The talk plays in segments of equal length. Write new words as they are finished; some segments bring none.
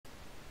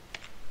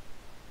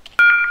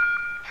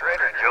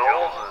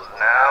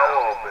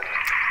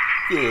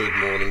Good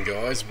morning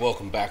guys,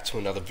 welcome back to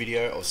another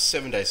video of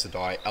 7 Days to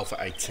Die Alpha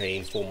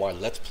 18 for my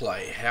Let's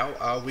Play. How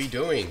are we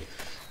doing?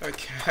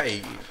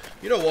 Okay,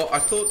 you know what, I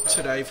thought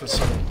today for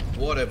some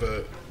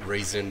whatever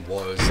reason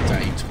was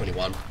day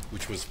 21,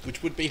 which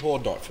would be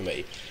Horde Night for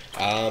me.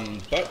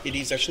 But it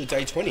is actually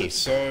day 20,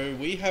 so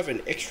we have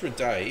an extra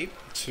day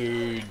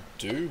to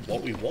do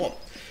what we want.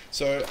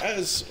 So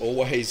as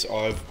always,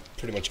 I've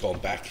pretty much gone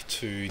back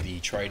to the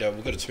trader.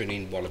 We've got to turn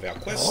in one of our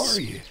quests. How are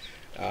you?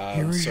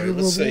 So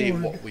let's see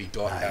what we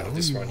got out of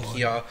this one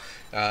here.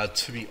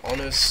 To be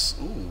honest,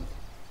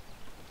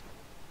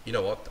 you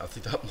know what? I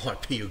think that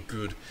might be a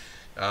good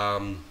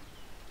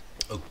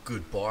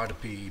buy, to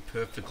be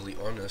perfectly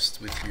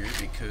honest with you,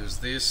 because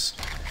this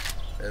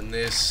and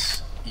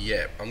this,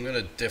 yeah, I'm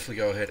gonna definitely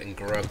go ahead and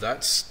grab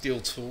that. Steel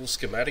tool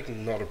schematic,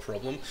 not a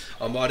problem.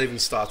 I might even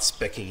start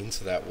speccing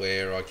into that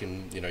where I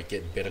can, you know,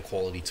 get better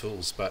quality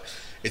tools. But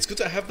it's good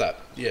to have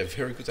that. Yeah,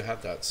 very good to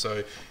have that.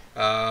 So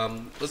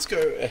let's go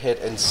ahead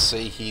and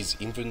see his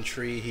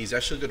inventory. He's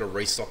actually going to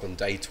restock on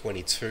day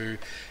 22.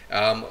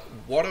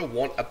 What I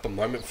want at the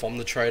moment from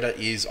the trader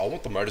is I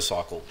want the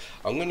motorcycle.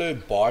 I'm going to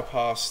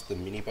bypass the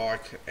mini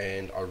bike,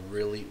 and I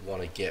really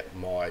want to get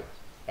my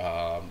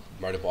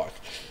motorbike.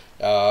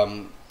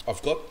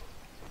 I've got,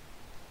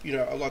 you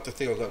know, I like to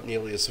think I've got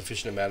nearly a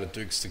sufficient amount of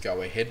dukes to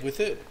go ahead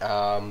with it.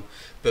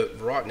 But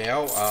right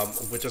now,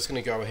 we're just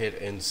going to go ahead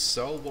and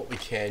sell what we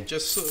can,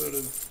 just sort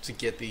of to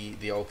get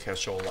the old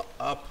cashola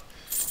up.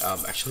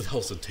 Actually, that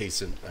was a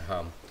decent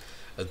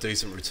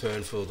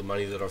return for the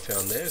money that I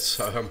found there,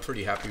 so I'm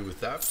pretty happy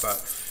with that.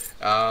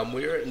 But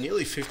we're at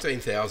nearly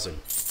 15,000,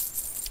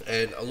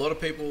 and a lot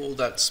of people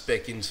that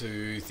spec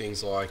into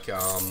things like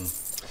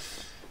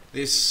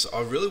this.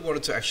 I really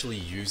wanted to actually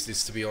use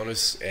this, to be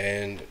honest,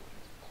 and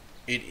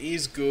it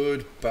is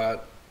good,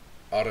 but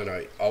I don't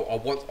know. I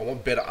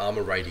want better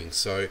armor ratings,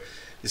 so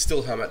the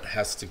steel helmet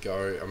has to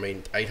go. I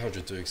mean,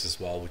 800 dukes as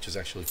well, which is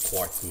actually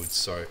quite good.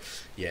 So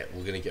yeah,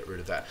 we're gonna get rid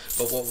of that.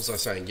 But what was I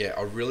saying? Yeah,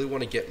 I really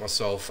want to get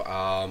myself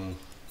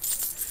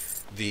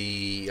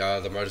the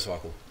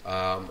motorcycle.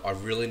 I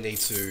really need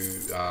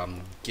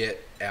to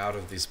get out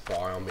of this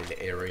biome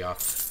area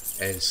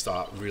and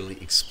start really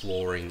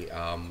exploring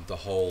the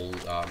whole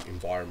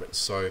environment.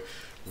 So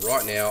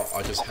right now,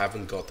 I just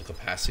haven't got the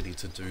capacity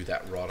to do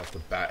that right off the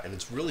bat, and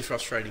it's really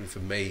frustrating for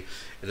me,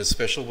 and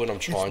especially when I'm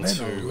trying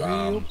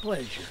to,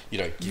 you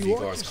know, give you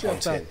guys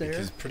content,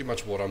 because pretty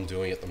much what I'm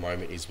doing at the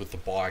moment is with the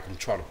bike, I'm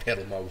trying to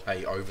pedal my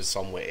way over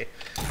somewhere,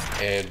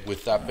 and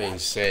with that being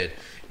said,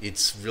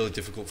 it's really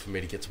difficult for me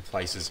to get to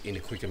places in a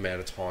quick amount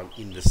of time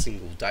in the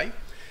single day.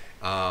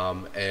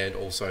 And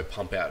also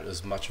pump out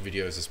as much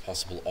videos as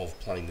possible of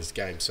playing this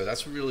game. So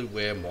that's really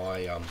where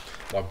my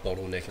my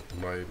bottleneck at the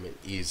moment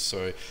is.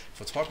 So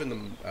if I type in the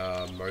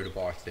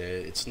motorbike there,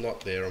 it's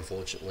not there,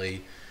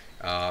 unfortunately.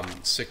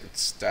 Secret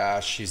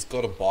stash, he's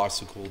got a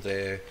bicycle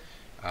there,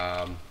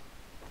 and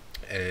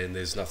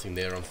there's nothing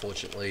there,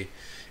 unfortunately.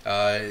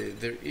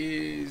 There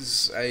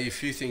is a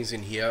few things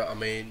in here. I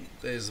mean,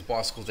 there's a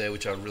bicycle there,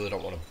 which I really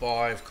don't want to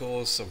buy, of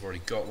course. I've already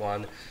got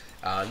one.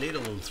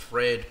 Needle and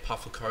thread,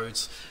 puffer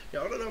coats.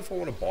 Yeah, I don't know if I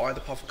want to buy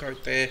the puffer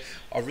coat there.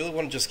 I really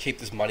want to just keep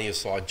this money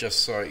aside,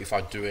 just so if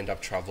I do end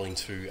up traveling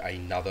to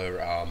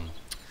another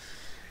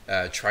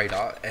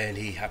trader and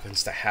he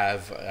happens to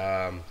have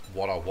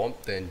what I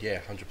want, then yeah,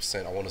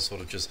 100%. I want to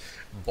sort of just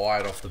buy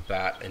it off the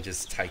bat and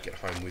just take it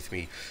home with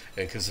me,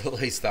 and because at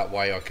least that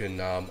way I can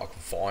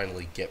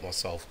finally get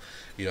myself,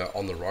 you know,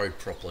 on the road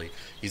properly.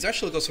 He's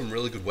actually got some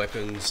really good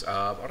weapons.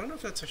 I don't know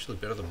if that's actually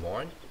better than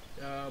mine.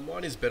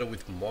 Mine is better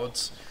with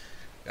mods.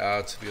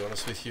 To be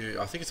honest with you,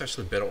 I think it's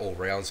actually better all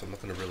round, so I'm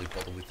not going to really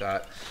bother with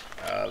that.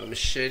 The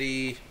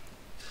machete,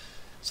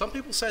 some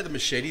people say the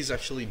machete is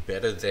actually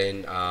better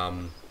than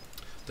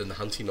the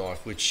hunting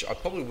knife, which I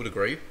probably would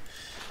agree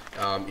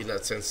in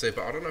that sense there,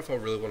 but I don't know if I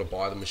really want to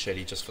buy the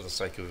machete just for the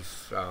sake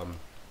of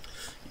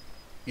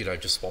you know,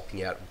 just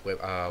swapping out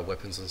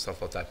weapons and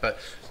stuff like that. But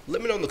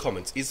let me know in the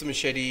comments, is the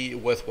machete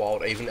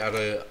worthwhile even at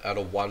a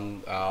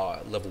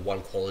level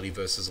 1 quality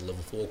versus a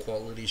level 4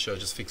 quality? Should I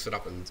just fix it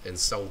up and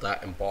sell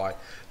that and buy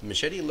the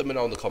machete? Let me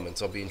know in the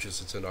comments. I'll be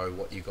interested to know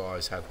what you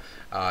guys have,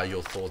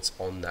 your thoughts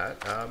on that.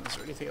 Is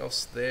there anything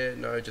else there?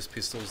 No, just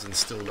pistols and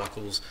steel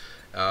knuckles,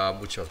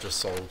 which I've just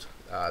sold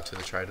to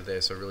the trader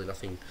there, so really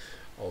nothing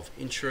of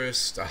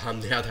interest.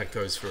 Now that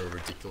goes for a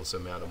ridiculous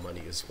amount of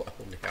money as well,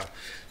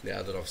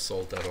 now that I've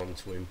sold that on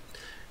to him.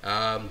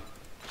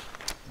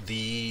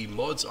 The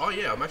mods, oh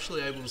yeah, I'm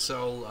actually able to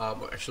sell,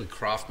 actually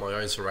craft my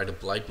own serrated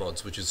blade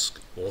mods, which is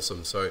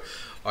awesome. So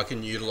I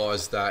can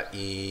utilize that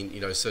in,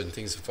 you know, certain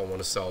things. If I want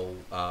to sell,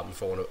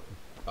 if I want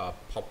to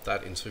pop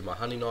that into my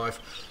hunting knife,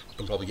 I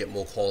can probably get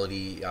more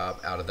quality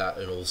out of that,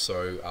 and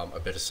also a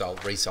better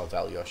resale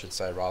value, I should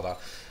say, rather,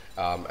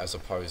 as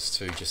opposed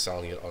to just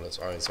selling it on its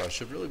own. So I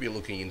should really be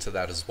looking into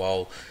that as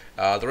well.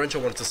 The wrench I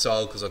wanted to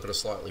sell because I've got a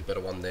slightly better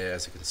one there,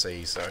 as you can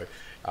see. So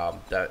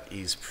that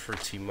is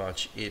pretty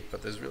much it,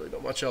 but there's really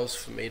not much else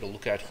for me to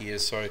look at here,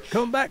 so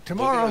Come back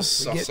tomorrow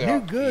to get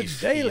new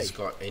goods daily. He's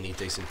got any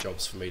decent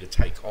jobs for me to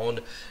take on.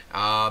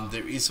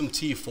 There is some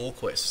tier 4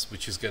 quests,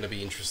 which is going to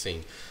be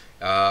interesting.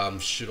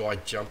 Should I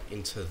jump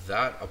into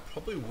that? I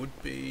probably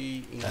would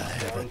be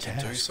inclined to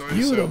do so,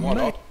 so why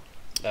not?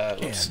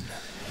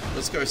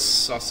 Let's go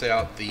suss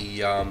out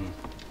the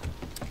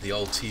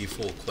old tier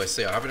 4 quest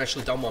there. I haven't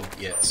actually done one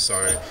yet,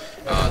 so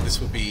this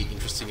will be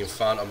interesting and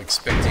fun. I'm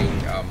expecting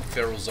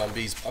feral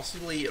zombies,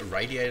 possibly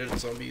irradiated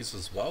zombies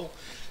as well.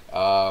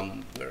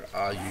 Where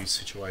are you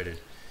situated?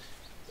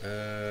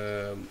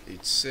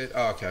 It said,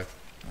 oh, okay.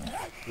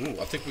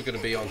 Ooh, I think we're going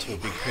to be onto a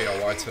big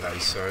POI today,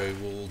 so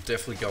we'll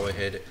definitely go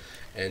ahead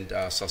and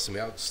suss them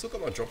out. Still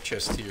got my drop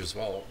chest here as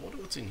well. I wonder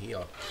what's in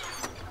here.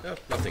 No,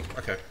 nothing.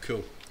 Okay,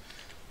 cool.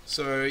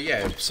 So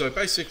yeah, so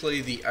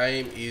basically the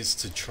aim is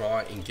to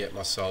try and get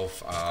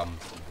myself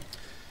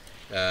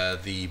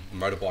the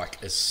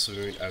motorbike as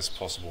soon as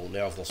possible.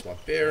 Now I've lost my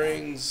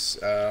bearings.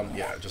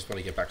 Yeah, I just want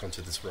to get back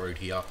onto this road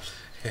here,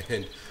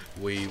 and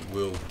we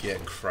will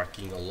get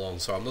cracking along.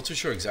 So I'm not too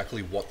sure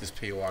exactly what this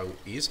POI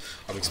is.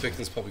 I'm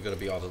expecting it's probably going to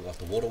be either like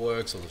the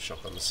waterworks or the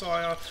shotgun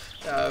messiah,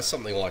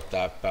 something like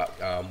that, but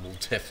we'll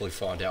definitely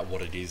find out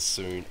what it is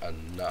soon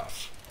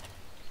enough.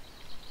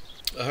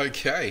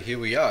 Okay, here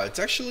we are. It's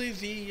actually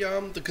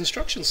the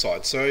construction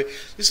site. So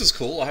this is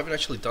cool. I haven't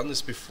actually done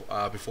this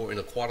before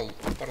in quite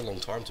a long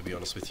time, to be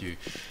honest with you.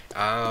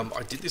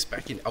 I did this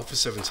back in Alpha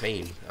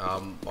 17.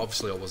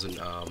 Obviously, I wasn't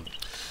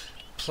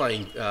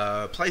playing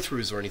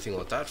playthroughs or anything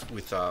like that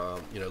with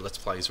you know, let's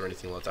plays or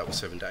anything like that with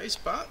 7 days.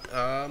 But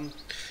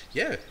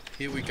yeah,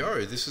 here we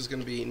go. This is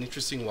going to be an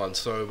interesting one.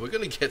 So we're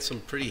going to get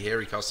some pretty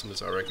hairy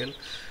customers, I reckon.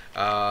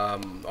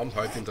 I'm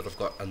hoping that I've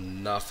got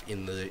enough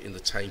in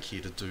the tank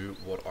here to do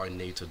what I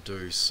need to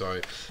do.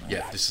 So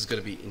yeah, this is going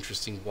to be an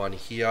interesting one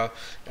here.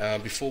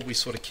 Before we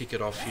sort of kick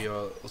it off here,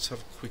 let's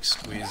have a quick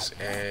squeeze,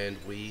 and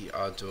we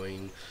are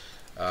doing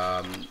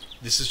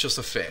this is just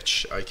a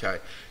fetch. Okay,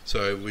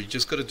 so we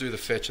just got to do the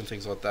fetch and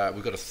things like that.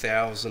 We've got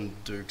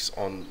 1,000 dukes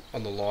on the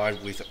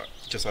line with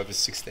just over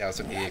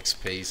 6,000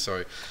 EXP.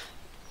 So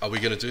are we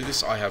going to do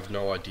this? I have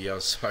no idea.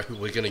 So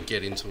we're going to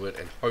get into it,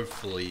 and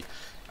hopefully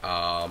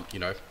you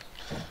know,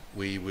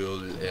 we will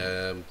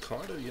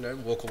kind of, you know,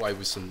 walk away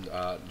with some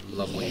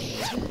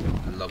lovely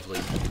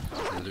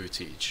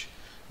lootage.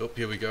 Oh,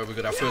 here we go. We've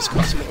got our first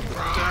customer of the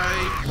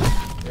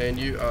day, and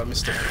you are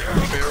Mr.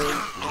 Feral.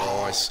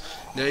 Nice.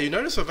 Now you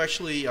notice I've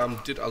actually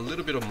did a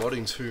little bit of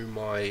modding to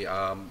my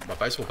my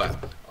baseball bat.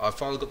 I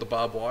finally got the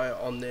barbed wire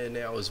on there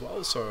now as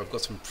well, so I've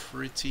got some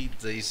pretty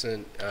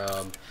decent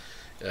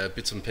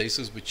bits and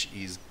pieces, which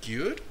is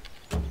good.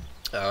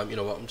 You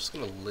know what? I'm just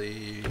gonna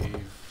leave.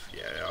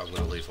 Yeah, I'm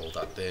going to leave all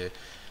that there.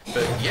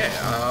 But yeah,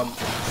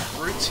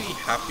 pretty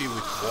happy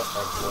with what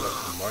I've got at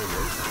the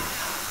moment.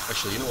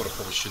 Actually, you know what I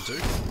probably should do?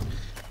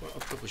 What I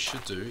probably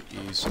should do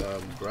is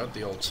grab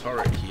the old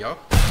turret here and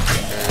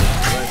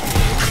let him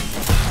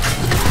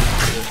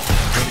do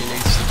what he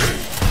needs to do.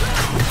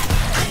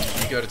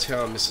 You go to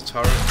town, Mr.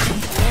 Turret. You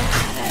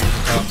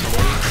look after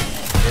me.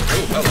 And,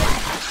 oh, hello.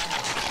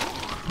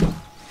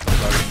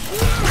 Hello.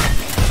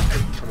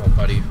 Hey, come on,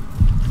 buddy.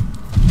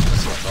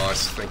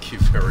 Nice, thank you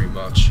very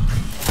much.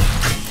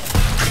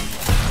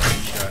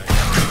 Okay. And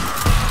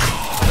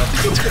I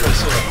think what's going to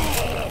sort of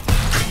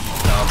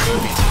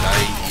hurt me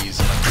today is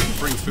I didn't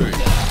bring food,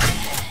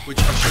 which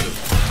I should have.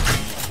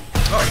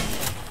 Oh,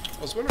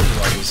 I was wondering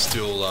why you're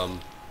still,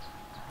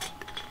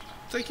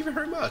 thank you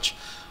very much.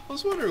 I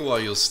was wondering why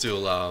you're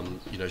still,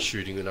 you know,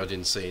 shooting, and I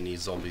didn't see any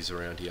zombies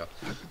around here.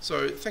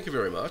 So, thank you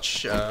very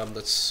much.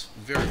 That's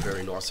very,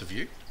 very nice of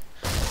you.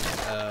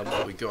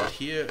 What we got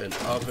here, an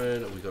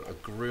oven, we got a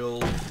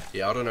grill.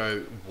 Yeah, I don't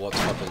know what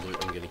type of loot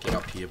I'm going to get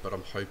up here, but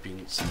I'm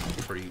hoping some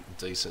pretty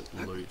decent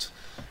loot.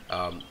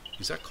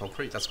 Is that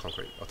concrete? That's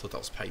concrete. I thought that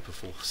was paper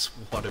for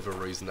whatever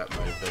reason that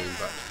may have been,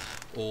 but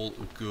all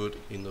good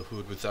in the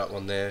hood with that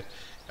one there.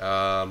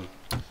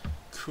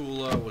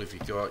 Cooler, what have you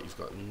got? You've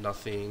got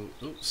nothing.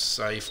 Oops,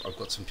 safe. I've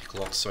got some pick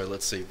locks, so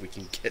let's see if we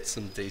can get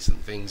some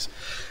decent things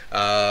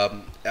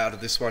out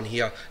of this one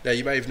here. Now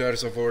you may have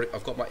noticed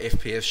I've got my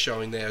FPS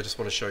showing there. I just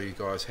want to show you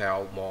guys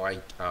how my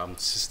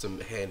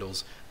system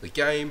handles the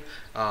game.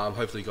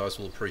 Hopefully you guys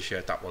will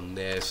appreciate that one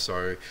there.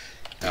 So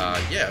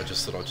yeah, I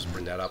just thought I'd just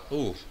bring that up.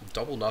 Oh,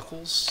 double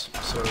knuckles.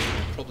 So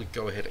we'll probably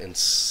go ahead and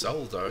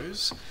sell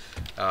those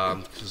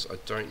because I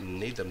don't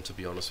need them, to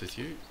be honest with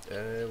you.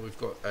 We've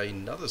got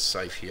another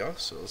safe here,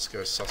 so let's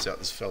go suss out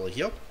this fella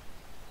here.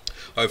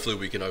 Hopefully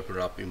we can open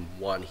it up in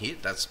one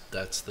hit. That's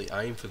the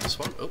aim for this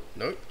one. Oh,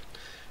 no.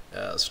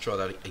 Let's try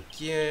that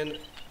again.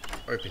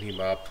 Open him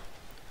up.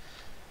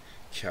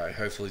 Okay,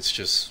 hopefully it's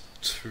just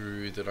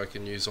 2 that I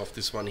can use off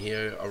this one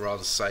here. I'd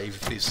rather save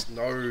this.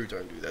 No,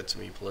 don't do that to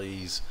me,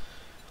 please.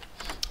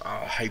 Oh,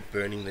 I hate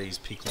burning these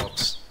pick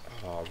locks.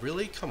 Oh,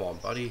 really? Come on,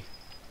 buddy.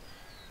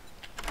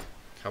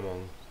 Come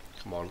on.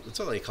 Come on. It's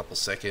only a couple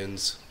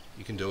seconds.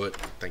 You can do it.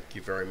 Thank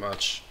you very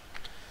much.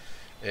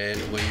 And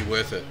were you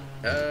worth it?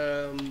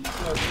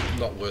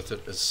 Not worth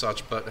it as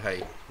such, but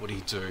hey, what do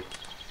you do?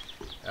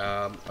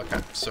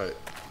 Okay, so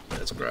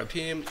let's grab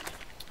him.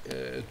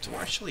 Do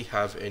I actually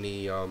have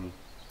any? You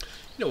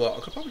know what? I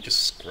could probably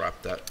just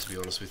scrap that. To be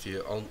honest with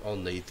you, I'll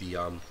need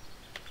the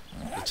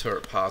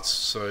turret parts.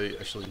 So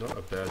actually, not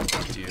a bad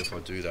idea if I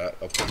do that.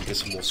 I'll probably get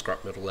some more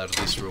scrap metal out of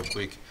this real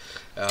quick.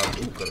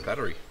 Ooh, got a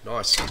battery.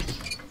 Nice.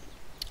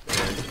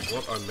 And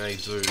what I may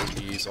do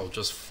is I'll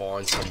just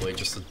find somewhere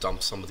just to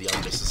dump some of the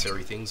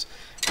unnecessary things.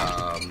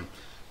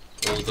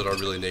 All that I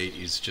really need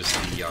is just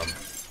the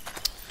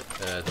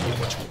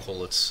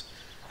whatchamacallits,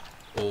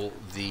 all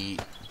the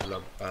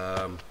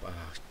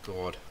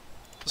God,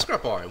 the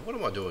scrap iron. What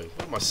am I doing?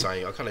 What am I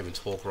saying? I can't even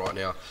talk right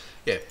now.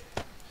 Yeah,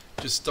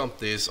 just dump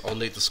this. I'll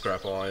need the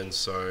scrap iron.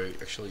 So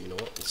actually, you know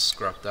what? Let's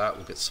scrap that.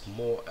 We'll get some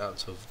more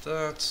out of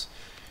that,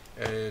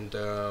 and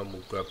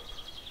we'll grab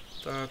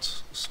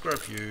that.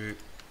 Scrap you,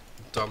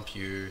 dump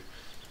you,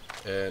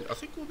 and I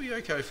think we'll be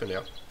okay for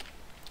now.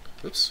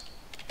 Oops.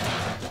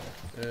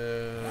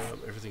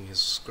 Everything is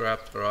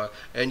scrapped. Alright,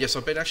 and yes,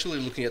 I've been actually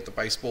looking at the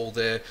baseball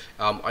there.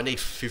 I need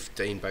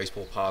 15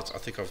 baseball parts. I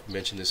think I've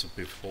mentioned this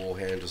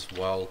beforehand as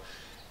well,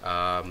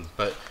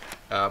 but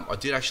I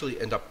did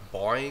actually end up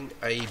buying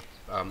a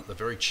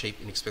very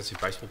cheap, inexpensive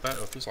baseball bat.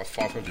 I think it was like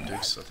 500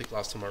 dukes, I think,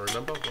 last time I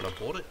remember when I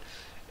bought it.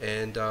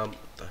 And what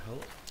the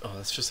hell? Oh,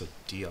 that's just a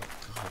deer.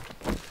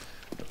 God,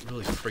 that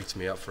really freaked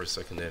me out for a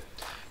second there.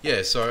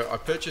 Yeah, so I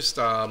purchased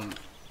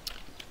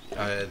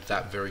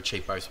that very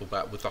cheap baseball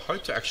bat with the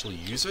hope to actually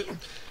use it,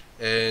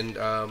 and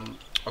I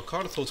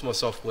kind of thought to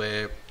myself,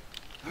 where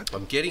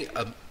I'm getting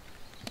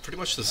pretty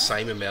much the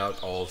same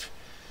amount of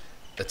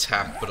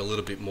attack, but a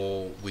little bit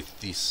more with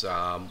this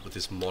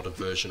modded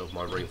version of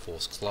my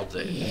reinforced club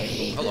there.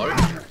 Oh, hello,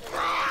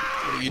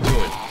 what are you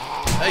doing?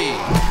 Hey,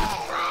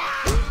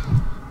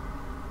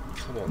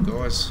 come on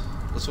guys,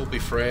 let's all be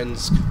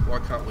friends. Why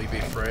can't we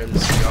be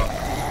friends?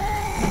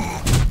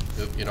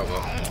 You know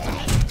what?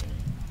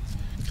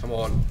 Come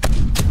on.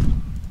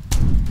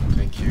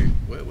 Thank you.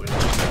 Where did you go?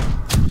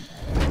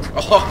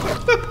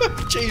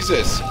 Oh,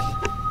 Jesus!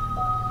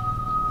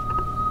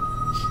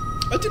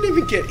 I didn't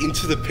even get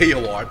into the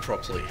POI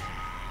properly.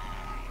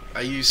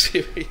 Are you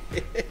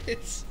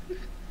serious?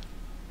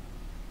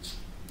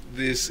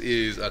 This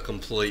is a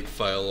complete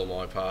fail on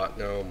my part.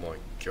 Oh my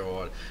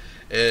god.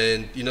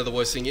 And you know the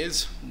worst thing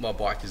is, my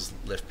bike is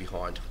left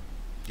behind.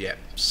 Yeah,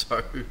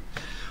 so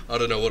I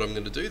don't know what I'm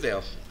going to do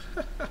now.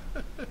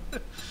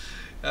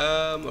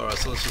 Alright,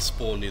 so let's just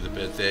spawn near the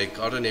bed there.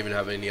 I don't even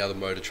have any other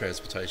mode of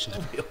transportation,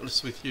 to be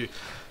honest with you.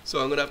 So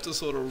I'm going to have to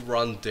sort of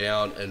run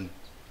down and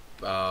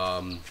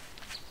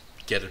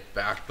get it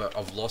back, but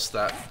I've lost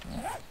that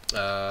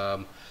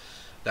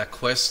that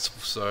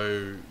quest,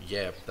 so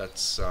yeah,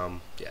 that's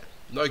yeah,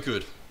 no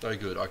good, no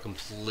good. I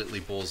completely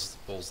balls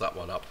that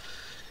one up.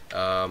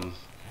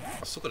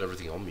 I've still got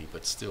everything on me,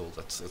 but still,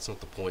 that's not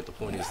the point. The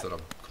point is that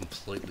I've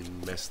completely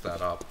messed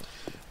that up.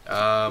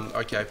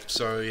 Okay,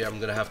 so yeah, I'm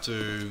gonna have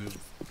to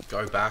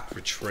go back,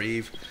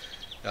 retrieve.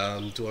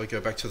 Do I go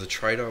back to the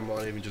trader? I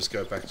might even just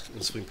go back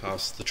and swing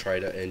past the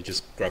trader and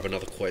just grab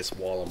another quest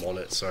while I'm on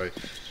it. So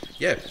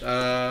yeah,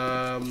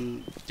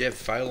 yeah,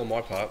 fail on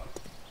my part.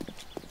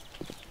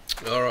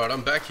 Alright,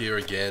 I'm back here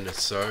again.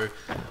 So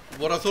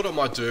what I thought I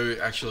might do,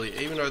 actually,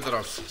 even though that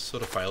I've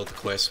sort of failed the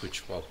quest,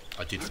 which, well,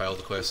 I did fail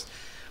the quest,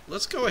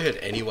 let's go ahead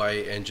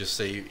anyway and just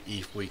see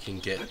if we can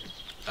get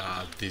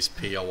this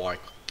POI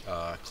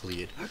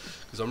cleared,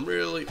 because I'm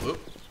really, whoop,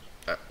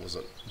 that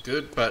wasn't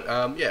good, but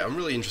yeah, I'm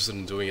really interested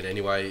in doing it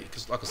anyway,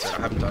 because like I said,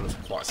 I haven't done it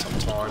for quite some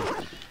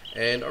time,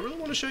 and I really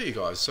want to show you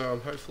guys, so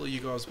hopefully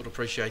you guys would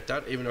appreciate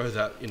that, even though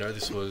that, you know,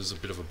 this was a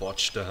bit of a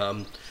botched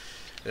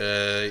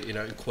you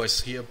know,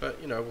 quest here, but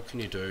you know, what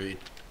can you do?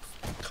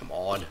 Come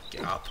on,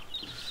 get up,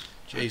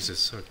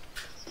 Jesus. There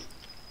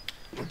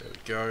we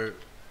go,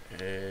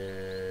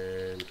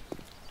 and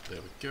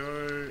there we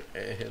go,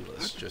 and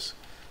let's just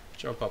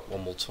jump up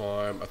one more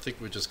time. I think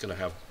we're just going to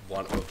have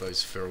one of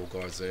those feral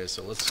guys there,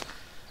 so let's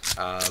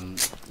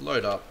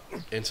load up,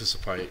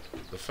 anticipate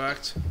the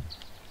fact.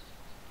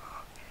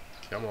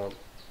 Come on.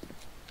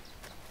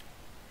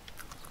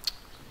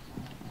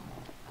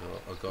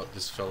 Oh, I've got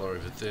this fella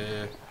over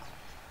there.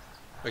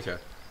 Okay.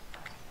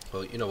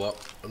 Well, you know what?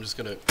 I'm just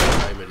going to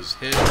aim at his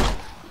head.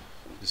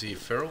 Is he a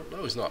feral?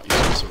 No, he's not. He's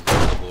just a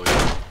regular boy.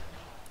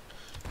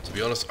 To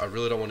be honest, I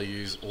really don't want to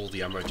use all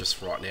the ammo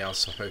just right now,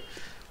 so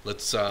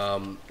let's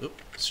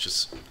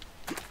just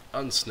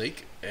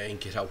unsneak and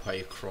get our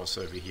way across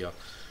over here.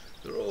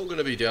 They're all going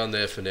to be down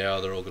there for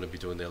now. They're all going to be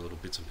doing their little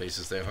bits and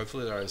pieces there.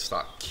 Hopefully they don't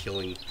start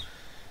killing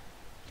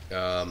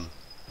all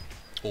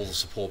the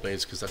support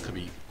beams, because that could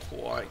be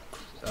quite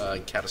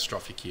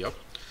catastrophic here.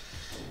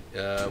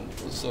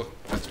 Looks like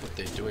that's what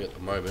they're doing at the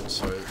moment,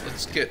 so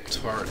let's get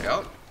turret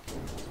out.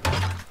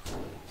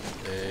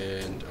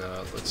 And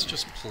let's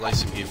just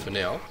place him here for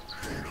now.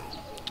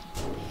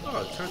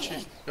 Oh, can't you?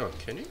 No,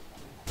 can you?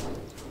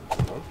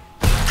 Come on.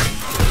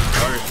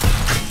 There we go.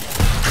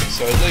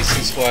 So at least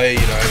this way,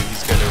 you know,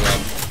 he's going to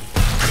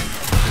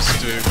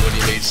just do what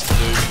he needs to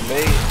do for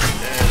me,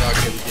 and I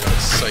can, you know,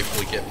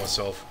 safely get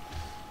myself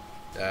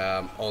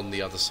on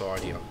the other side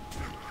here.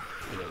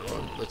 you know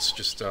what? Let's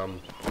just yeah,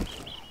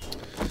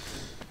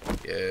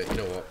 you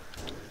know what?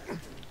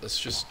 Let's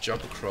just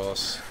jump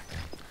across,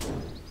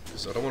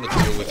 because I don't want to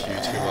deal with you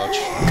too much.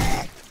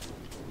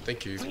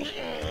 Thank you.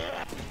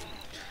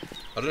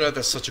 I don't know if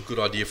that's such a good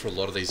idea for a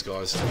lot of these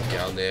guys to be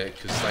down there,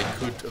 because they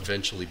could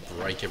eventually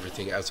break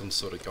everything as I'm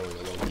sort of going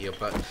along here,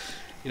 but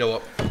you know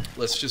what,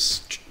 let's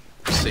just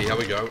see how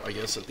we go, I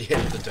guess, at the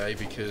end of the day,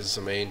 because,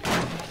 I mean,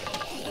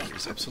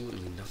 there's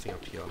absolutely nothing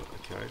up here,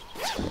 okay?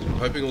 I'm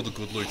hoping all the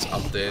good loot's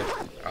up there,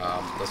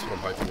 that's what I'm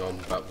hoping on,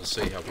 but we'll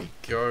see how we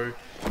go.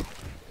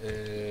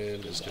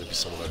 And there's going to be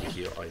someone over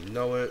here, I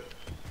know it,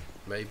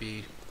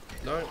 maybe,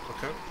 no,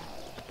 okay.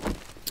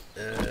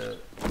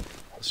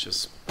 Let's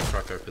just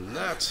crack open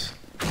that,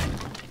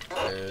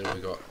 and we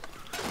got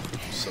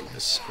some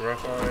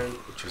scrap iron,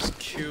 which is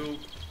cool.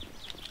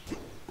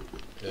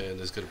 And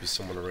there's going to be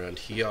someone around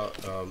here.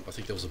 I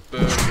think there was a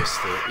bird. Yes,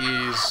 there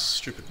is.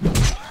 Stupid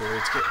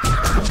birds, get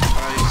out of my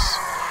face.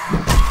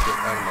 Get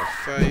out of my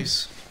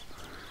face.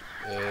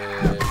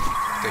 And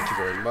thank you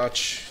very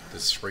much.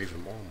 There's 3 of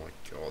them. Oh my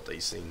god,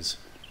 these things.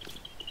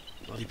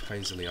 Bloody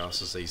pains in the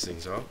asses these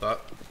things are.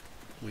 But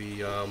we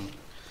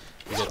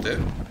got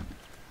there.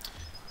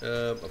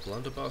 A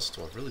blunderbuss,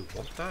 do I really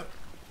want that?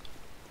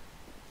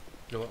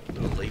 You know what, I'm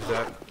going to leave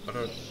that. I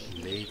don't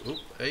need... Oop,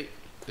 hey,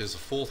 there's a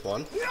 4th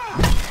one.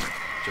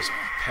 Just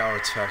power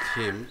attack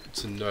him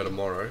to no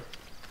tomorrow.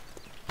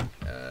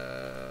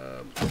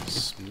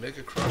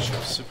 Mega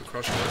Crusher, Super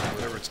Crusher,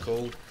 whatever it's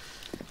called.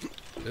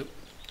 Yep.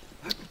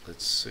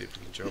 Let's see if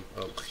we can jump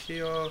up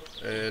here.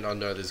 And I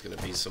know there's going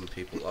to be some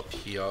people up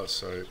here,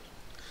 so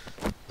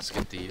let's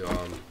get the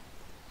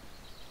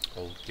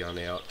old gun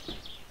out.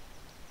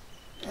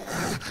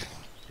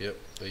 Yep,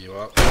 there you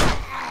are.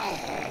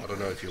 I don't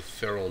know if you're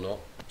feral or not,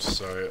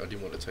 so I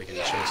didn't want to take any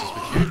chances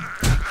with you.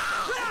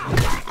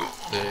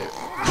 They're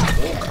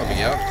all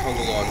coming out,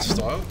 conga line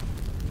style.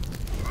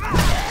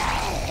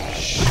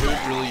 Should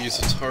really use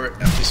a turret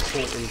at this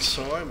point in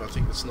time. I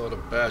think it's not a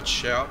bad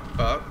shout,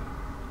 but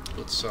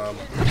let's just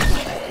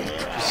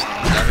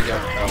navigate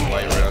our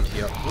way around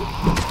here. Oop,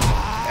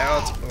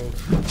 out of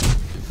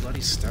bloody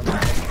stamina.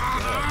 Oh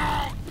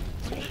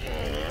my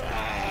god.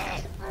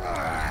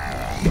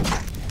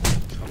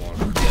 Come on.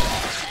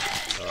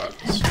 Alright.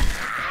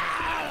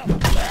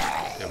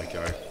 There we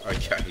go.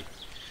 Okay.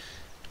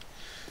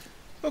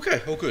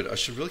 Okay, all good. I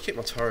should really keep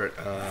my turret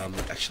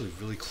actually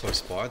really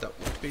close by. That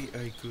would be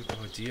a good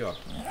idea.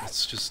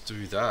 Let's just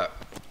do that.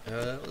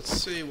 Let's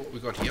see what we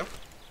got here.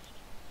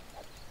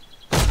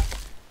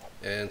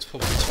 And it's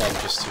probably time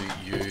just to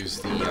use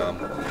the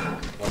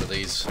one of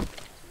these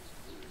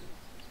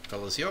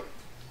fellas here.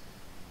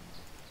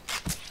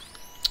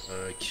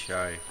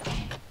 Okay.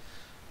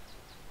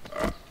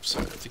 Alright, so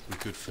I think we're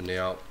good for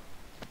now.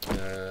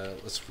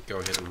 Let's go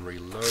ahead and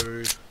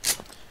reload.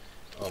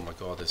 Oh my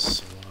god, there's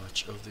so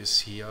much of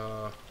this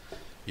here.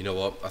 You know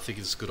what, I think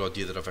it's a good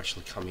idea that I've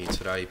actually come here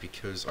today,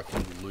 because I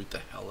can loot the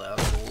hell out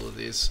of all of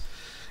this.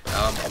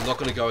 I'm not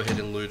going to go ahead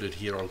and loot it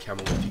here on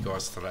camera with you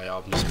guys today.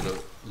 I'm just going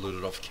to loot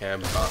it off cam,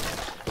 but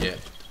yeah,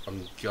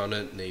 I'm going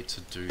to need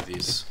to do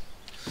this,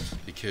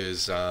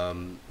 because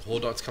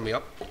Horde Night's coming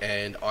up,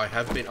 and I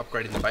have been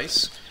upgrading the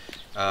base.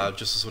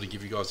 Just to sort of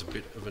give you guys a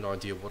bit of an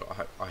idea of what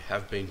I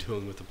have been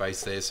doing with the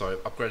base there. So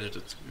I've upgraded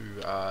it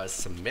to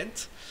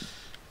cement.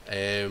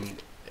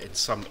 In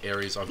some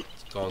areas I've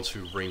gone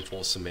to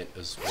reinforced cement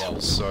as well,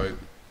 so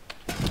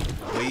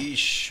we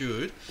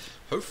should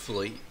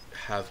hopefully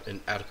have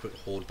an adequate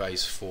horde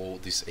base for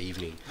this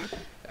evening.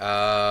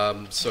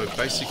 So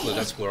basically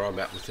that's where I'm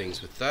at with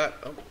things with that.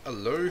 Oh,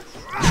 hello,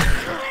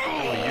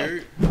 how are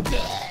you?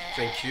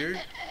 Thank you.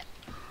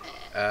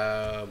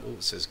 Oh,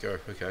 it says go,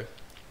 okay.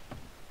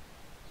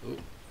 Ooh.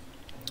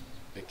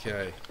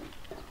 Okay.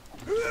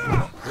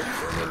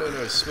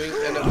 No, swing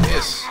and a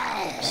miss.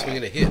 Swing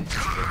and a hit.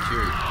 Thank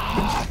you.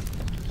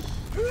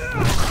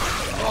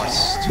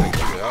 Nice, take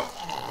you out.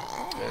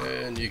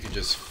 And you can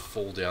just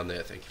fall down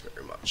there. Thank you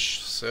very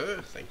much,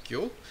 sir. Thank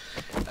you.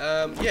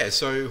 Yeah,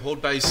 so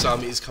Horde Base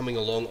is coming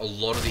along. A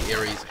lot of the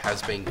areas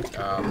has been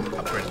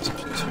upgraded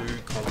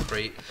to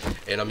concrete,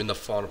 and I'm in the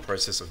final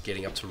process of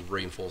getting up to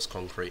reinforced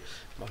concrete.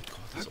 My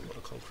god, there's a lot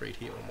of concrete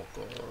here. Oh my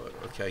god.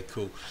 Okay,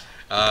 cool.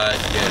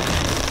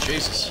 Yeah,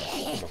 Jesus.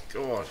 Oh my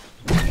god.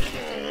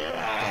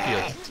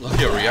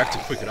 Lucky I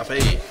reacted quick enough.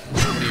 Hey,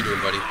 what are you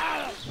doing, buddy?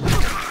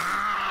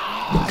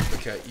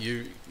 Okay,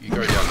 you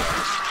go down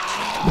there.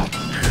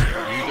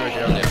 You go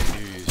down there.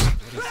 You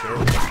bloody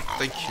feral.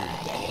 Thank you.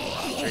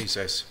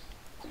 Jesus.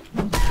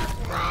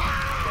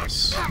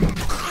 Nice.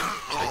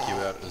 Take you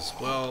out as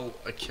well.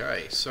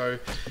 Okay, so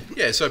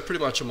yeah, so pretty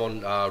much I'm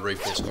on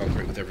reinforced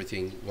concrete with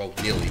everything. Well,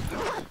 nearly.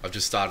 I've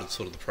just started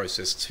sort of the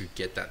process to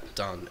get that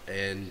done,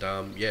 and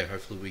yeah,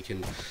 hopefully we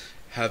can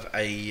have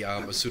a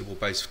suitable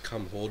base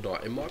come Horde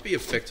Night. It might be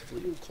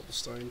effectively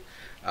cobblestone.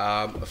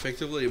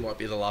 Effectively, it might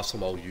be the last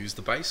time I'll use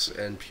the base,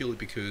 and purely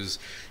because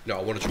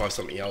I want to try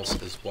something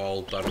else as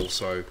well, but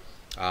also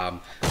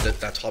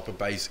that type of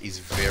base is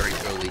very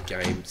early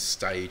game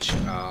stage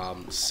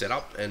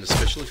setup, and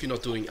especially if you're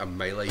not doing a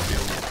melee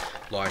build,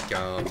 like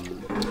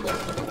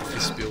the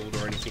fist build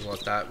or anything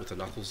like that with the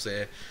knuckles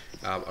there.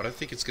 I don't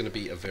think it's going to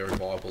be a very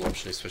viable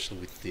option, especially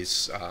with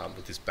this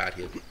bat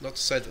here. Not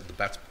to say that the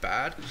bat's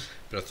bad,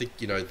 but I think,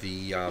 you know,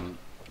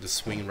 the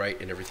swing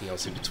rate and everything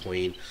else in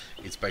between,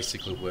 it's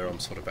basically where I'm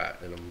sort of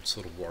at, and I'm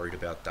sort of worried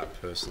about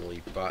that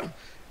personally. But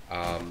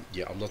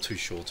yeah, I'm not too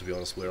sure, to be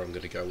honest, where I'm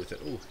going to go with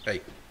it. Oh,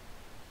 hey,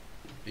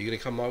 are you going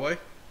to come my way?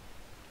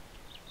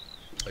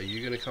 Are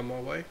you going to come my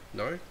way?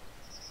 No?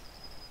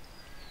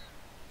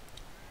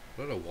 I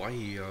don't know why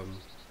he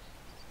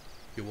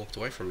walked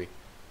away from me.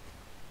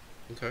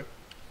 Okay.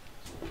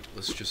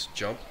 Let's just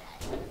jump.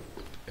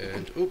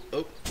 And,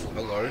 oh,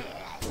 hello.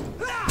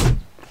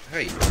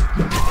 Hey.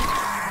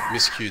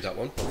 Miscued that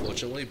one,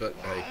 unfortunately, but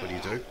hey, what do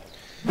you do?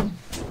 I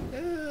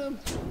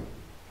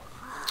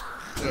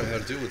don't know how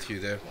to deal with you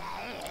there.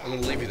 I'm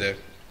going to leave you there.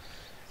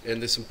 And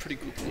there's some pretty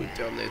good loot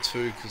down there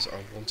too, because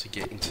I want to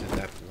get into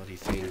that bloody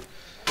thing.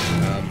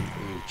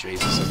 Oh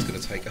Jesus, that's going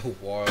to take a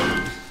while.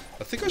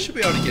 I think I should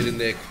be able to get in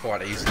there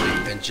quite easily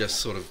and just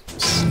sort of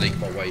sneak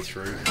my way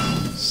through.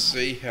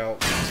 See how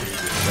I do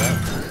with that.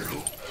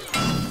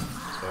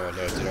 Oh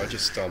no, did I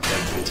just break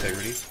the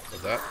integrity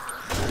of that?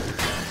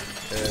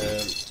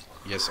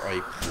 Yes,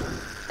 I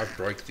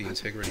broke the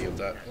integrity of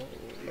that.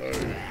 Oh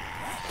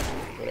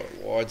no.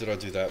 Why did I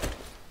do that?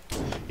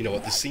 You know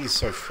what, this thing is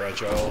so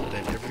fragile,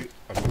 and I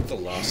remember the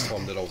last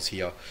time that I was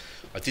here,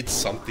 I did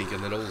something,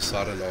 and then all of a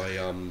sudden I,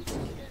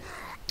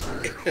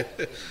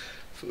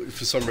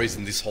 for some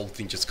reason this whole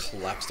thing just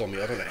collapsed on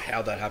me. I don't know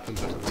how that happened,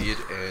 but it did,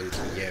 and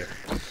yeah.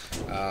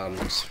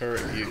 So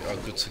you are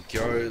good to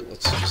go.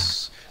 Let's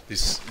just,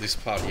 this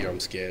part here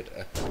I'm scared,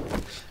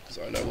 because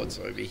I know what's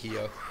over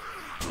here.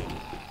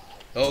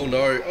 Oh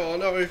no, oh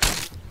no,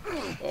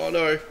 oh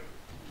no.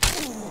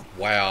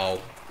 Wow.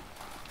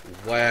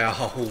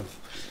 Wow.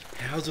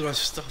 How did I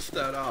stuff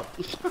that up?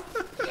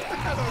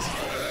 How did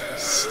I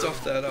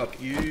stuff that up?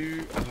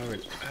 You are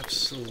an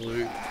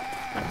absolute...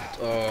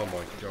 Oh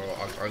my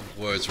god, I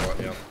words right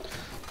now.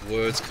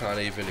 Words can't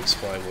even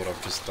explain what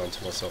I've just done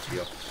to myself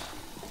here.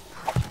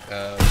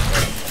 Okay,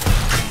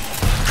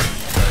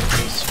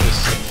 let's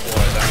just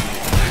apply that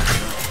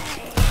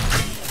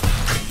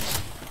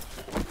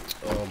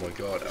here. Oh my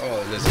god.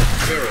 Oh, and there's a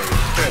feral.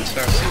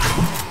 Fantastic.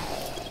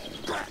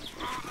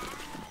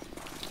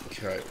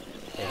 Okay.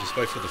 I'll just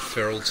wait for the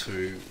feral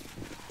to...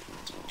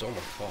 Oh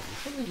my god,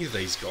 how many of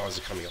these guys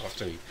are coming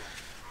after me?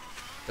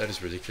 That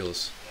is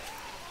ridiculous.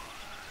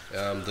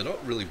 They're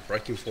not really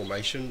breaking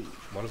formation.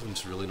 One of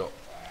them's really not...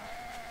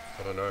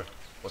 I don't know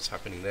what's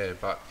happening there,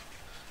 but...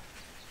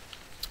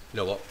 You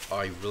know what,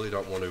 I really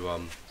don't want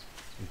to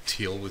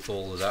deal with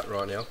all of that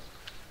right now.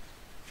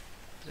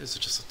 There's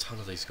just a ton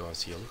of these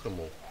guys here, look at them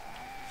all.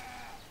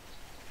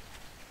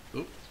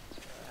 Oop.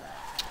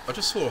 I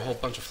just saw a whole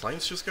bunch of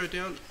flames just go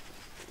down.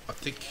 I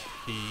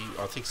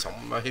think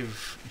someone may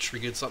have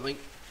triggered something.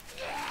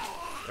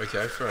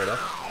 Okay, fair enough.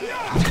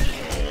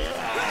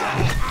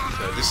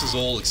 So this is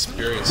all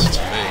experience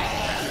to me.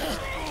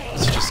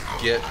 Let's just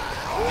get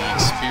the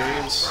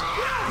experience.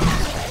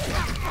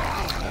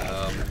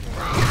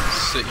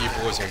 Set you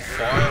boys on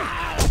fire.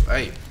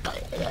 Hey.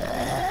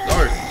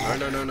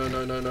 No.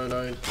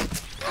 No.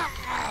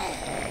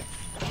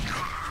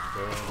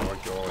 Oh my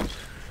god.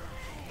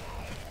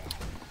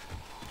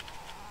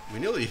 We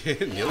nearly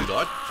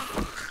died.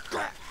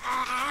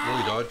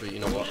 Nearly died, but you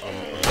know what? I'm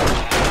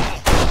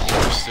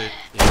interested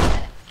in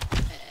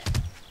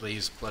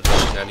these bloody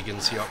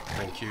shenanigans here.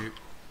 Thank you,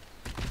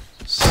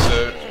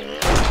 sir.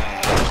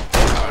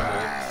 No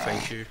more.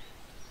 Thank you.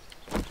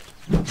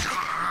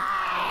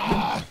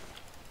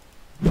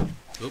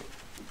 Oop,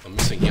 I'm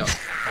missing here.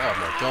 Oh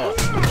my god!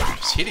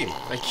 Just hit him.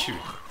 Thank you.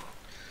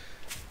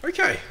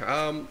 Okay,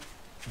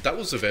 that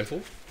was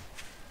eventful.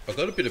 I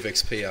got a bit of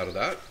XP out of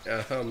that.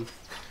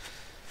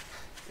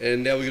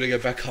 And now we're going to go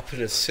back up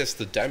and assess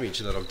the damage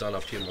that I've done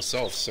up here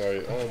myself.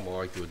 So, oh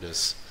my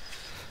goodness.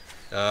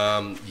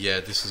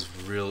 Yeah, this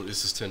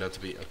has turned out to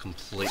be a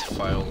complete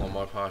fail on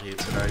my part here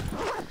today.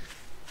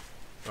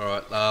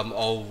 Alright,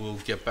 we'll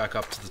get back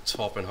up to the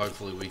top and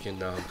hopefully we can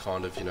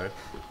kind of, you know,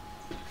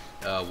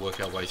 work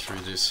our way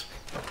through this.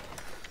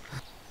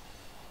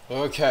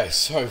 Okay,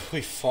 so we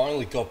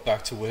finally got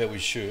back to where we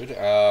should.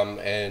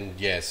 And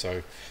yeah,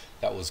 so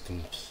that was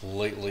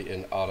completely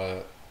and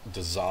utter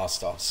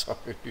disaster. So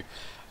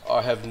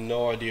I have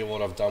no idea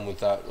what I've done with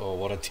that or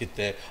what I did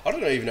there. I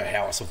don't even know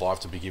how I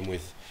survived to begin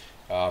with,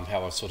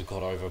 how I sort of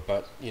got over,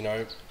 but you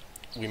know,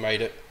 we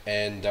made it.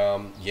 And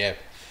yeah,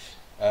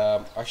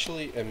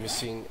 actually I'm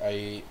missing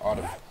a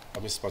item. I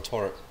missed my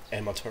turret,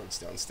 and my turret's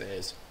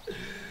downstairs.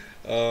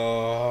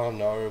 Oh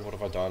no, what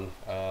have I done?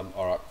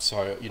 Alright,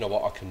 so you know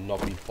what, I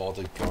cannot be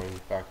bothered going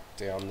back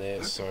down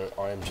there, so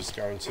I am just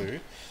going to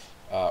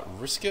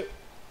risk it.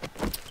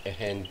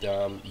 And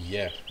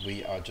yeah,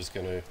 we are just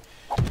going to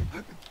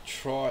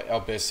try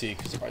our best here,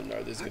 because I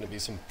know there's going to be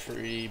some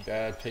pretty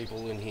bad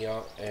people in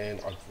here,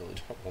 and I really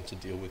don't want to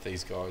deal with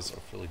these guys. I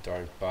really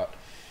don't, but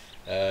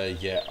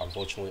yeah,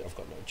 unfortunately I've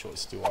got no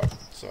choice, do I?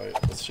 So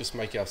let's just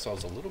make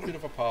ourselves a little bit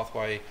of a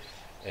pathway,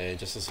 and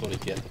just to sort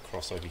of get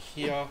across over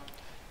here.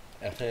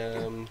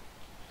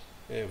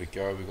 There we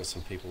go. We've got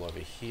some people over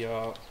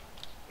here.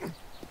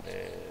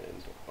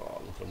 And,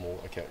 oh, look at them all.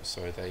 Okay,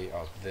 so they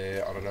are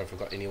there. I don't know if we've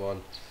got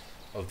anyone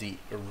of the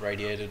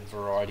irradiated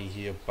variety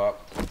here, but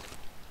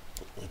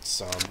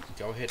let's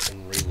go ahead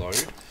and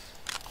reload.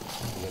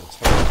 I'm going to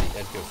turn on the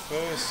Edgar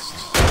first.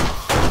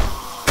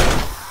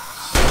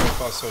 So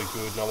far so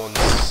good. No one's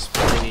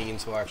springing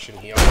into action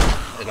here.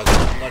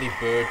 Another bloody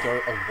bird. Go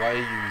away,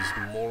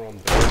 you moron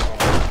bird. Oh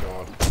my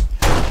god.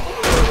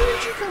 Where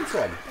did you come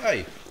from?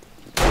 Hey.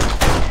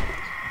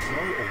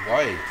 Go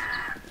away.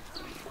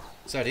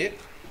 Is that it?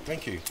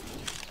 Thank you.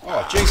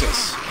 Oh,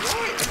 Jesus.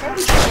 How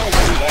did you guys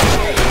do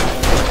that?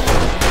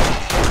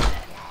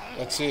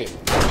 That's it.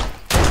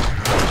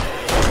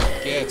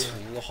 Get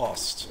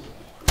lost.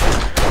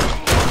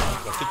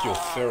 I think you're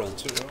feral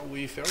too. Oh, were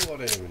you feral? I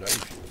don't even know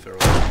if you were feral.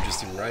 You're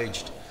just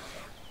enraged.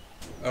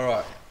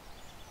 Alright.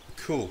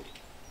 Cool.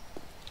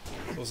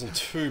 Wasn't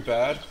too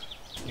bad.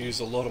 Used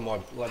a lot of my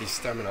bloody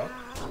stamina.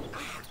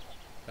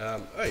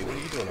 Hey, what are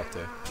you doing up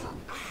there?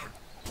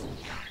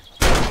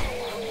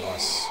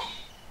 Nice.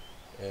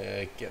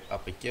 Get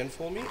up again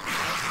for me.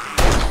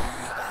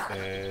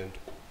 And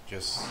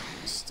just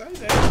stay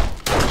there.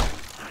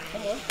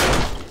 Come on.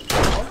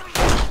 Come on.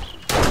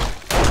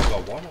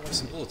 Oh, why not waste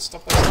some bullets?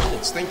 Stop wasting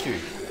bullets. Thank you.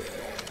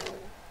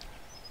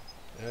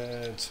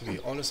 And to be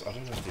honest, I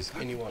don't know if there's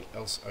anyone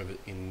else over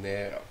in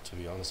there. To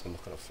be honest, I'm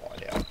not going to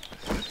find out.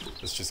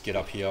 Let's just get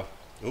up here.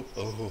 Oop,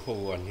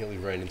 oh, I nearly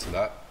ran into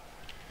that.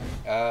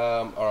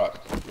 Alright,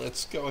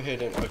 let's go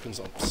ahead and open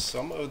up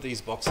some of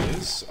these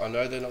boxes. I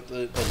know they're not the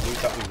loot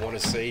that we want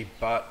to see,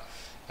 but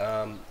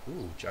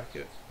ooh,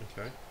 jacket,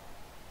 okay.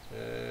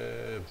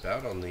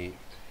 About on the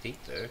heat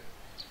there.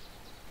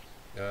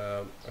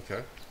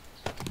 Okay.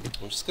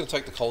 I'm just going to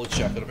take the college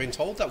jacket. I've been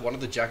told that one of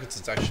the jackets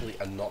is actually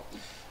not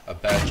a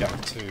bad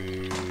jacket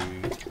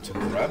to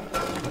grab.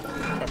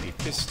 Crappy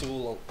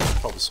pistol, I'll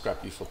probably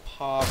scrap you for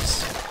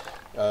parts.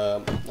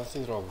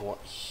 Nothing that I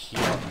want here,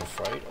 I'm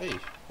afraid. Hey,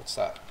 what's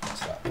that?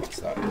 What's that? What's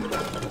that?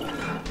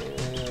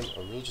 And I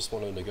really just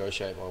want to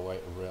negotiate my way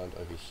around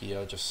over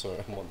here, just so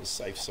I'm on the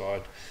safe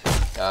side.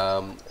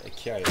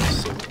 Okay,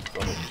 so we've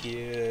got it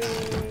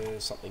here.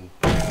 Something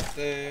bad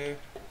there.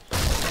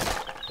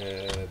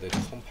 The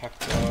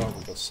compactor.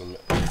 We've got some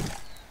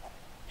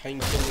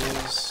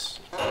painkillers.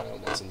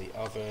 That's in the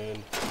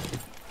oven.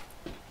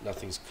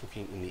 Nothing's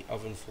cooking in the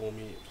oven for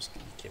me. Just be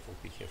careful,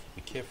 be careful,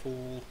 be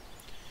careful.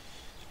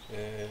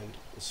 And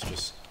let's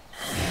just...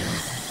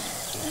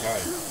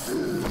 Okay.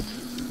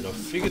 And I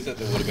figured that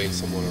there would have been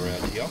someone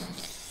around here.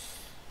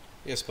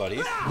 Yes,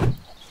 buddy.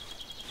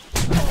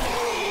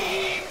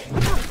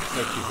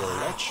 Thank you very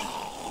much.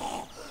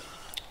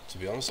 To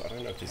be honest, I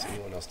don't know if there's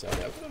anyone else down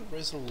there. I've got a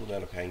reasonable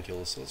amount of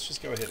painkillers, so let's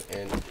just go ahead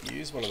and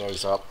use one of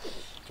those up.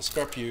 I'll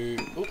scrap you.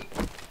 Oop,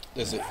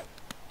 there's it.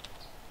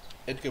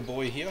 Edgar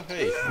boy here.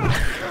 Hey.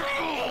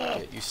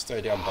 Yeah, you stay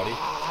down, buddy.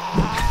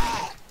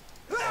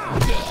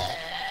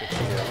 Thank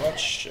you very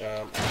much.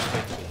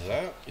 Thank you for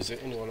that. Is there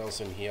anyone else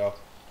in here?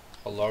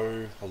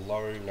 Hello?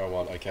 Hello? No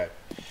one. Okay.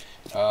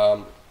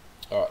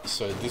 Alright,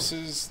 so this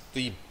is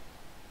the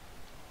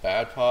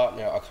bad part.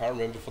 Now, I can't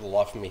remember for the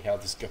life of me how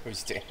this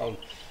goes down.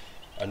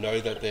 I know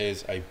that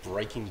there's a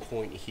breaking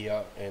point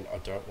here, and I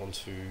don't want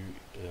to,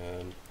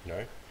 you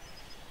know,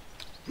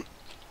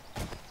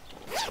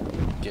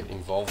 get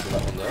involved in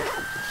that one there.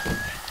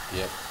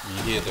 Yep,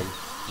 you hear them.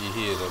 You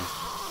hear them.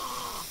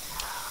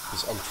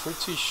 Because I'm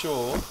pretty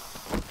sure,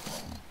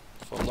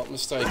 if I'm not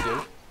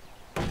mistaken,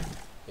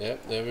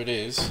 yep, there it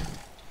is.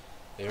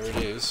 There it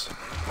is.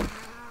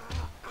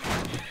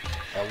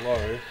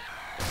 Hello.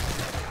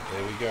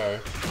 There we go.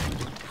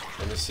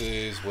 And this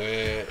is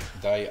where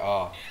they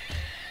are.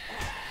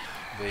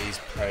 These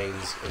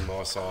pains in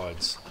my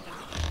sides.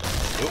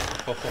 Oop.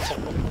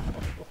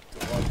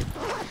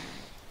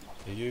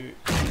 Are you?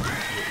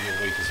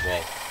 You're weak as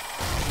well.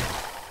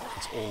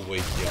 It's all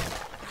weak here.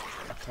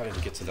 I can't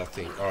even get to that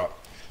thing. Alright.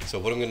 So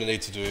what I'm going to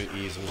need to do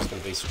is I'm just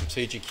going to be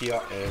strategic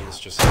here, and let's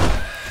just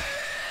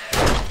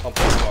pump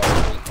this guy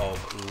full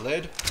of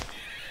lead.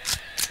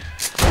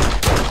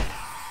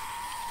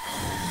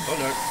 Oh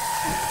no.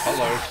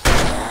 Hello.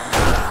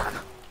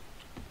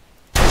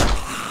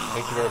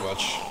 Thank you very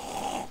much.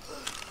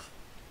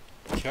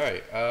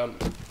 Okay,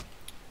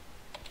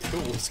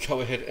 cool, let's go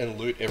ahead and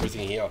loot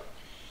everything here.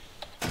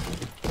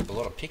 A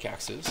lot of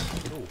pickaxes.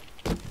 Ooh.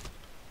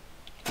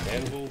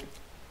 Anvil.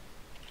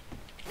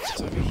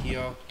 It's over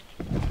here.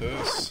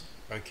 Purse.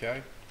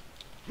 Okay.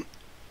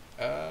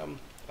 I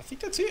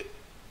think that's it.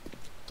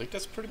 I think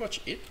that's pretty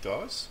much it,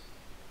 guys.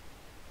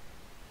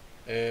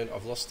 And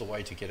I've lost the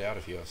way to get out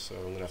of here, so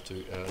I'm going to have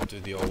to do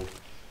the old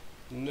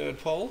nerd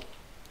pole.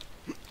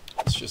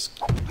 Let's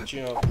just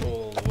jump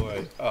all the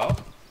way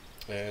up.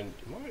 And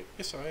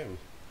yes, I am.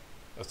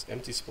 That's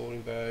empty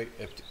spawning bag.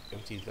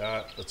 Empty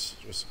that. Let's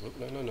just no.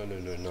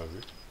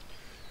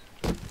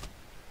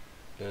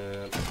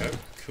 Okay,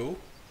 cool.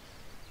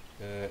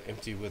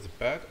 Empty with a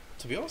bag.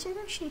 To be honest, I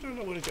actually don't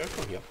know where to go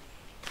from here.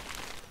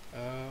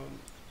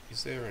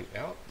 Is there an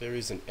out? There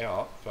is an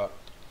out, but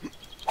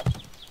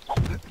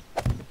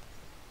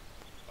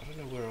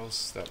don't know where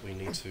else that we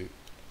need to...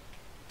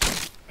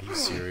 Are you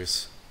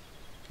serious?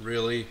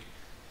 Really?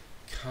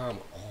 Come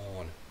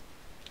on.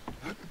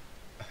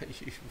 Are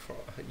you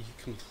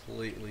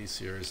completely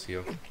serious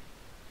here?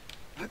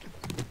 I'm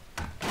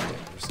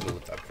just gonna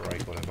let that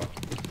break, whatever.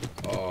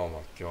 Oh my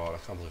god, I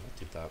can't believe I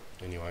did that.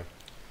 Anyway.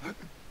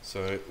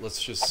 So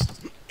let's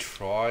just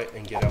try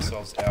and get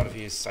ourselves out of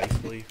here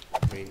safely.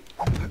 I mean,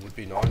 it would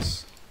be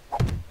nice.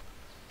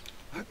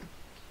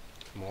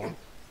 Come on.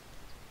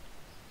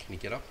 Can you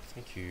get up?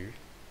 Thank you.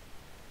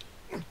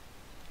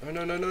 No,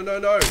 no, no, no, no,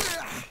 no!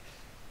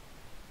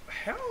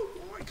 How?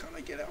 Why can't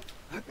I get up?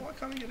 Why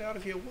can't I get out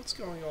of here? What's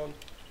going on?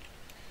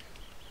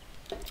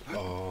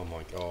 Oh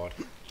my god.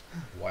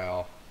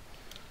 Wow.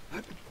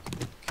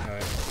 Okay.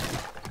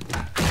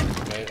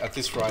 Man, at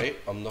this rate,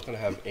 I'm not going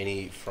to have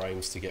any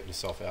frames to get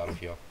myself out of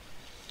here.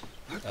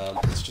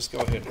 Let's just go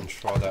ahead and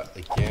try that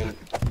again.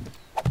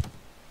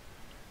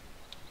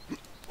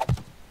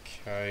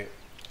 Okay.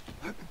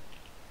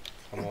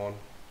 Come on.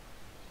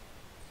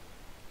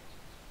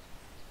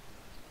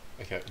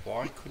 Okay,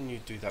 why couldn't you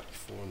do that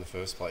before in the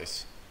first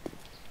place?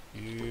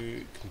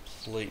 You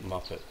complete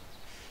muppet.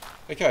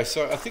 Okay,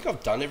 so I think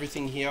I've done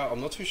everything here.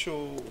 I'm not too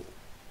sure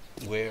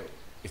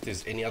if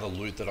there's any other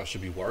loot that I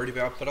should be worried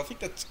about, but I think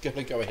that's going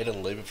to go ahead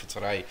and leave it for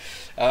today.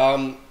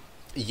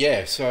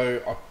 Yeah,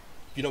 so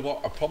you know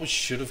what? I probably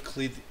should have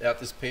cleared out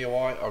this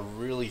POI. I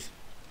really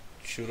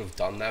should have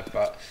done that,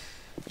 but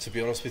to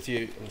be honest with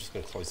you, I'm just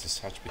going to close this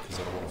hatch because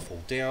I don't want to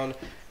fall down.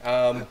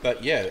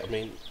 But yeah, I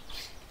mean,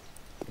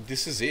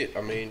 this is it.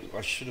 I mean,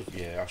 I should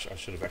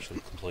have actually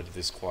completed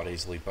this quite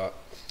easily, but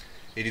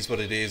it is what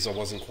it is. I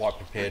wasn't quite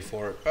prepared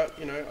for it, but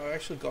you know, I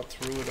actually got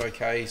through it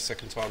okay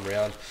second time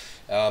round,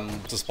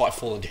 despite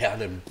falling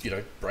down and, you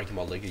know, breaking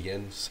my leg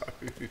again. So,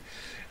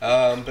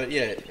 but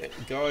yeah,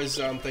 guys,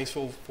 thanks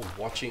for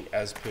watching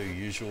as per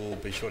usual.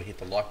 Be sure to hit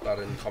the like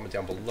button, comment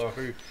down below.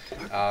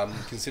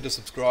 Consider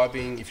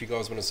subscribing if you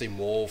guys want to see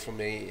more from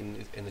me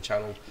in the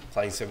channel,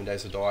 playing 7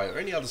 Days to Die or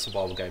any other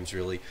survival games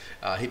really.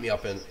 Hit me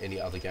up in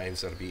any other games,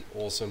 that'd be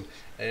awesome.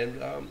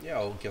 And yeah,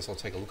 I guess I'll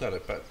take a look at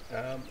it. But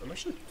I'm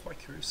actually quite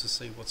curious to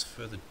see what's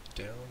further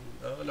down.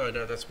 Oh, no,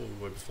 that's where we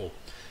were before.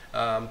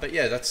 But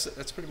yeah, that's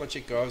pretty much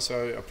it, guys.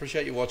 So I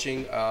appreciate you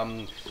watching.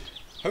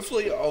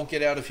 Hopefully I'll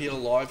get out of here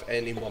alive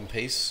and in one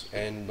piece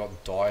and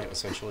not die,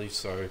 essentially.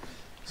 So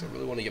I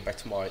really want to get back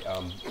to my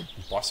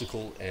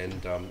bicycle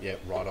and yeah,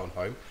 ride on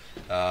home.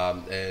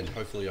 And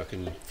hopefully I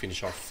can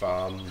finish off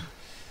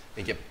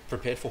and get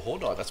prepared for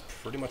Horde Night. That's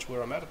pretty much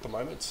where I'm at the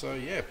moment. So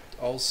yeah,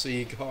 I'll see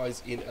you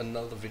guys in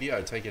another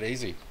video. Take it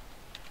easy.